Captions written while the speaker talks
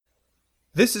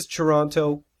This is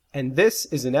Toronto, and this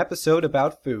is an episode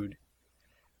about food.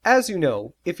 As you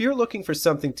know, if you're looking for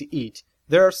something to eat,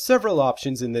 there are several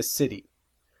options in this city.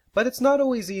 But it's not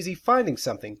always easy finding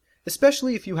something,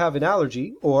 especially if you have an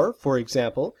allergy or, for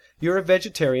example, you're a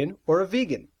vegetarian or a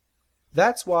vegan.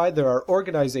 That's why there are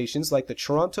organizations like the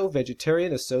Toronto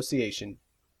Vegetarian Association.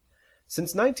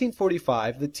 Since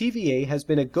 1945, the TVA has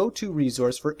been a go-to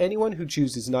resource for anyone who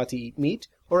chooses not to eat meat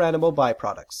or animal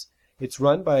byproducts. It's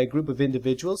run by a group of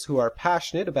individuals who are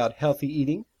passionate about healthy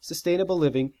eating, sustainable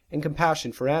living, and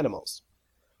compassion for animals.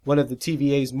 One of the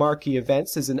TVA's marquee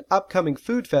events is an upcoming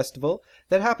food festival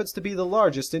that happens to be the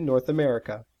largest in North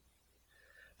America.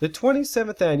 The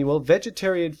 27th Annual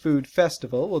Vegetarian Food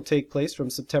Festival will take place from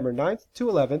September 9th to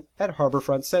 11th at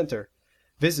Harbourfront Centre.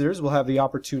 Visitors will have the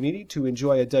opportunity to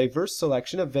enjoy a diverse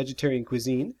selection of vegetarian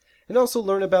cuisine and also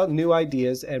learn about new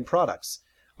ideas and products.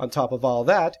 On top of all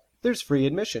that, there's free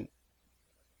admission.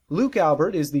 Luke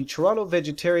Albert is the Toronto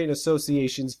Vegetarian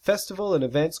Association's Festival and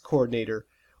Events Coordinator.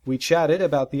 We chatted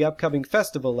about the upcoming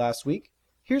festival last week.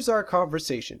 Here's our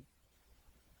conversation.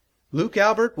 Luke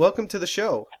Albert, welcome to the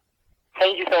show.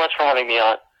 Thank you so much for having me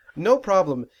on. No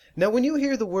problem. Now, when you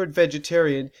hear the word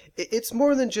vegetarian, it's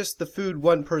more than just the food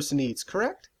one person eats,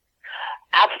 correct?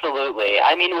 Absolutely.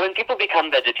 I mean, when people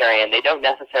become vegetarian, they don't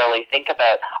necessarily think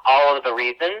about all of the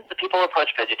reasons. The people approach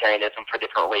vegetarianism for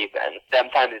different reasons.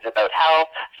 Sometimes it's about health,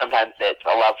 sometimes it's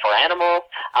a love for animals.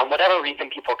 Whatever reason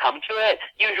people come to it,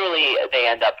 usually they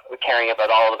end up caring about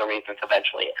all of the reasons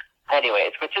eventually.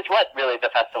 Anyways, which is what really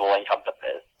the festival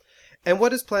encompasses. And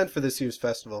what is planned for this year's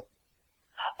festival?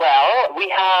 Well, we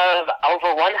have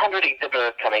over 100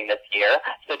 exhibitors coming this year,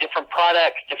 so different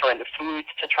products, different foods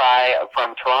to try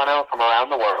from Toronto, from around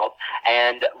the world.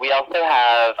 And we also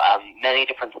have many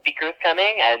different speakers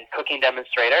coming and cooking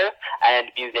demonstrators and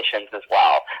musicians as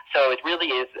well. So it really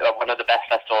is one of the best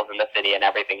festivals in the city, and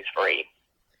everything's free.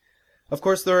 Of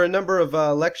course, there are a number of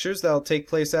lectures that will take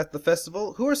place at the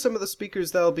festival. Who are some of the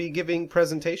speakers that will be giving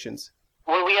presentations?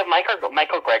 Well, we have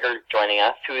Michael Greger joining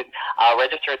us, who is a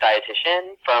registered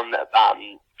dietitian from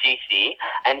GC,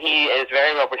 and he is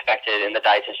very well respected in the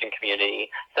dietitian community.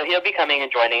 So he'll be coming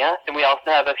and joining us, and we also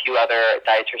have a few other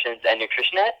dietitians and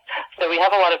nutritionists. So we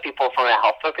have a lot of people from a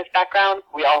health-focused background.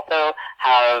 We also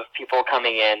have people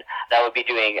coming in that will be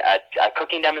doing a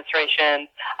cooking demonstration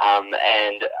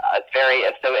and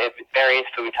various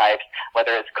food types,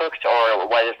 whether it's cooked or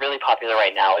what is really popular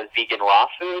right now is vegan raw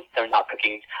foods. So not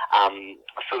cooking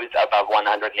foods above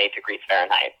 108 degrees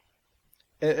Fahrenheit.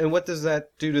 And what does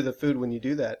that do to the food when you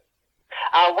do that?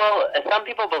 Well, some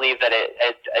people believe that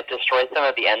it destroys some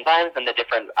of the enzymes and the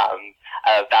different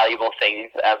valuable things,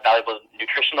 valuable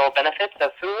nutritional benefits of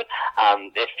food.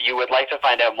 If you would like to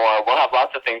find out more, we'll have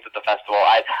lots of things at the festival.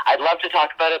 I'd love to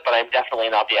talk about it, but I'm definitely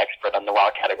not the expert on the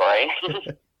raw category.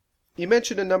 You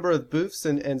mentioned a number of booths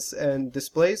and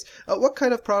displays. What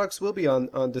kind of products will be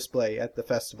on display at the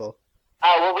festival?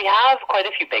 Well, we have quite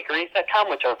a few bakeries that come,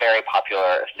 which are very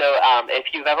popular. So if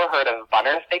you've ever heard of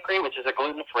Bunner's Bakery, which is a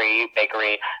gluten-free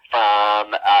bakery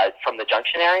from the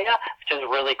Junction area, which is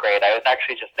really great. I was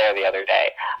actually just there the other day.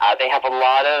 They have a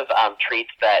lot of treats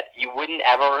that you wouldn't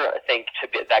ever think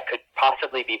that could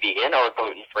possibly be vegan or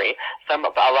gluten-free.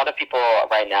 A lot of people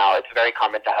right now, it's very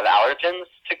common to have allergens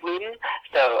to gluten.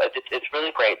 So it's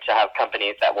really great to have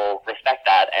companies that will respect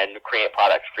that and create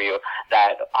products for you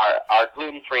that are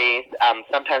gluten-free,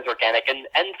 sometimes organic, and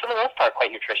for the most part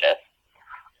quite nutritious.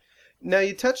 Now,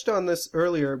 you touched on this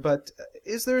earlier, but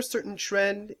is there a certain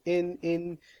trend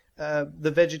in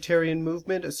the vegetarian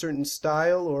movement, a certain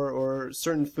style or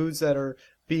certain foods that are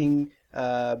being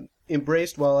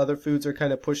embraced while other foods are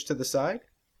kind of pushed to the side?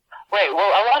 Right.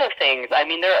 Well, a lot of things. I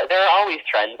mean, there are always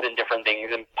trends in different things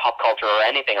in pop culture or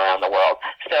anything around the world.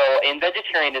 So in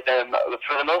vegetarianism,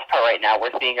 for the most part right now,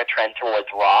 we're seeing a trend towards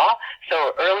raw.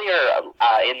 So earlier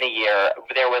in the year,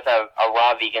 there was a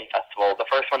raw vegan festival, the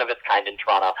first one of its kind in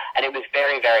Toronto, and it was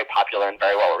very, very popular and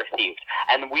very well received.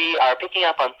 And we are picking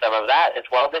up on some of that as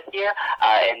well this year,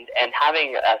 and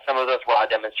having some of those raw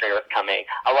demonstrators coming,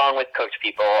 along with cooked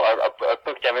people, or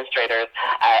cooked demonstrators,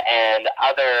 and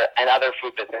other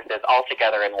food businesses all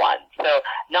together in one. So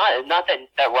not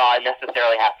that raw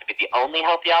necessarily has to be the only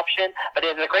healthy option, but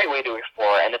it's a great way to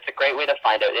explore, and it's a great way to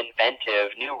find out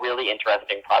inventive, new, really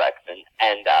interesting products and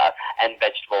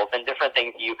vegetables and different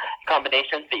things,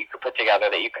 combinations that you could put together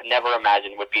that you could never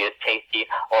imagine would be as tasty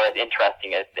or as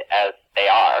interesting as they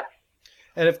are.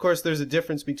 And of course, there's a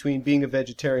difference between being a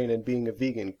vegetarian and being a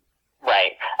vegan.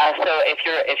 Right. So if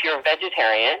you're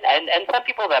vegetarian, and some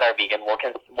people that are vegan will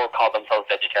call themselves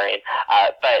vegetarian,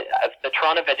 but the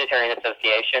Toronto Vegetarian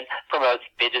Association promotes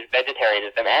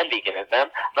vegetarianism and veganism.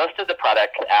 Most of the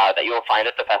products that you will find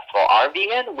at the festival are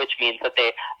vegan, which means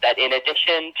that in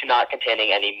addition to not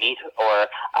containing any meat or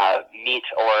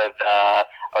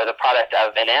the product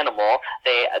of an animal,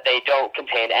 they don't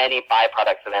contain any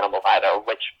byproducts of animals either,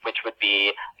 which would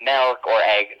be milk or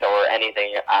eggs or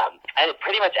anything, and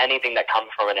pretty much anything that comes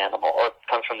from an animal or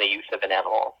comes from the use of an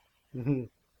animal. Mm-hmm.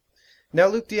 Now,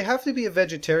 Luke, do you have to be a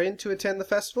vegetarian to attend the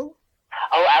festival?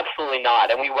 Oh, absolutely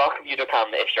not, and we welcome you to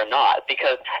come if you're not,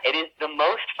 because it is the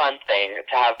most fun thing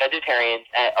to have vegetarians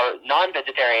or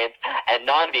non-vegetarians and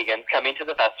non-vegans coming to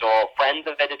the festival, friends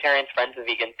of vegetarians, friends of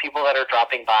vegans, people that are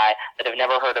dropping by that have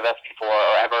never heard of us before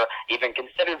or ever even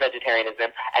considered vegetarianism,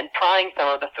 and trying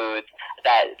some of the foods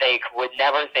that they would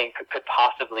never think could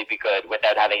possibly be good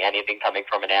without having anything coming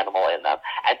from an animal in them.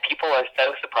 And people are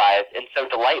so surprised and so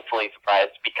delightfully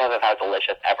surprised because of how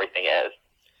delicious everything is.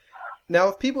 Now,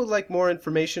 if people would like more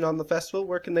information on the festival,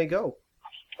 where can they go?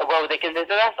 Well, they can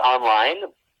visit us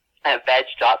online at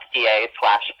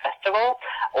veg.ca/festival,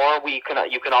 or you can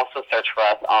also search for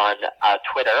us on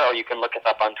Twitter, or you can look us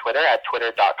up on Twitter at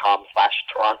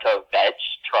twitter.com/TorontoVeg,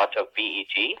 Toronto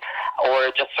VEG,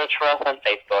 or just search for us on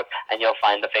Facebook, and you'll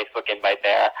find the Facebook invite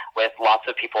there with lots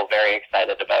of people very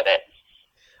excited about it.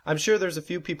 I'm sure there's a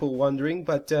few people wondering,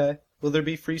 but will there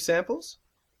be free samples?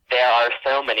 There are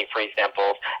so many free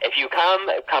samples. If you come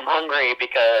hungry,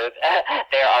 because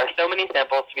there are so many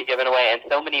samples to be given away and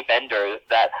so many vendors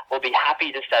that will be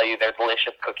happy to sell you their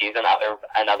delicious cookies and other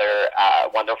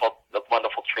wonderful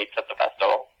treats at the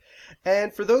festival.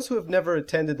 And for those who have never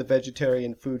attended the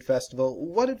Vegetarian Food Festival,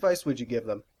 what advice would you give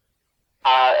them?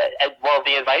 Well,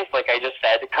 the advice, like I just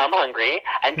said, come hungry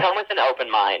and come with an open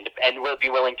mind, and we'll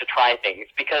be willing to try things,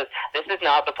 because this is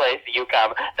not the place that you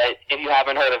come that if you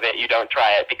haven't heard of it, you don't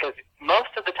try it, because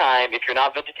most of the time, if you're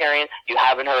not vegetarian, you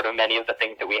haven't heard of many of the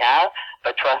things that we have,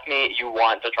 but trust me, you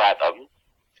want to try them.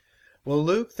 Well,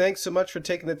 Luke, thanks so much for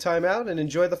taking the time out, and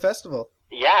enjoy the festival.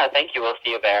 Yeah, thank you. We'll see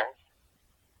you there.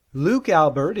 Luke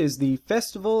Albert is the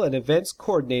Festival and Events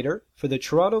Coordinator for the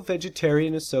Toronto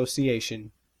Vegetarian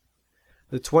Association.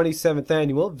 The 27th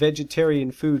Annual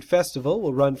Vegetarian Food Festival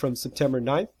will run from September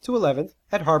 9th to 11th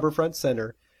at Harbourfront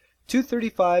Centre,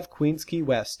 235 Queens Quay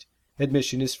West.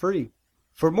 Admission is free.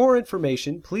 For more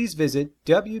information, please visit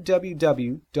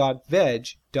www.veg.ca.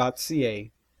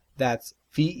 That's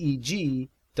VEG.ca.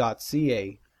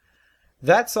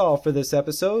 That's all for this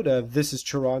episode of This is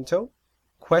Toronto.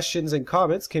 Questions and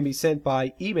comments can be sent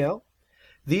by email.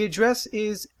 The address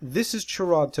is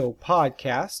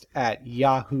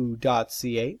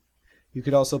thisistoronto.podcast@yahoo.ca. You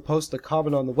could also post a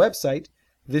comment on the website,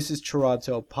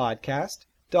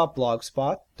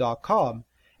 thisistoronto.podcast.blogspot.com.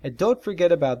 And don't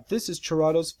forget about This is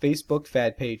Toronto's Facebook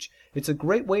fan page. It's a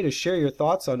great way to share your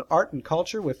thoughts on art and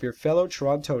culture with your fellow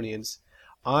Torontonians.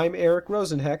 I'm Eric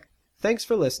Rosenheck. Thanks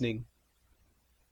for listening.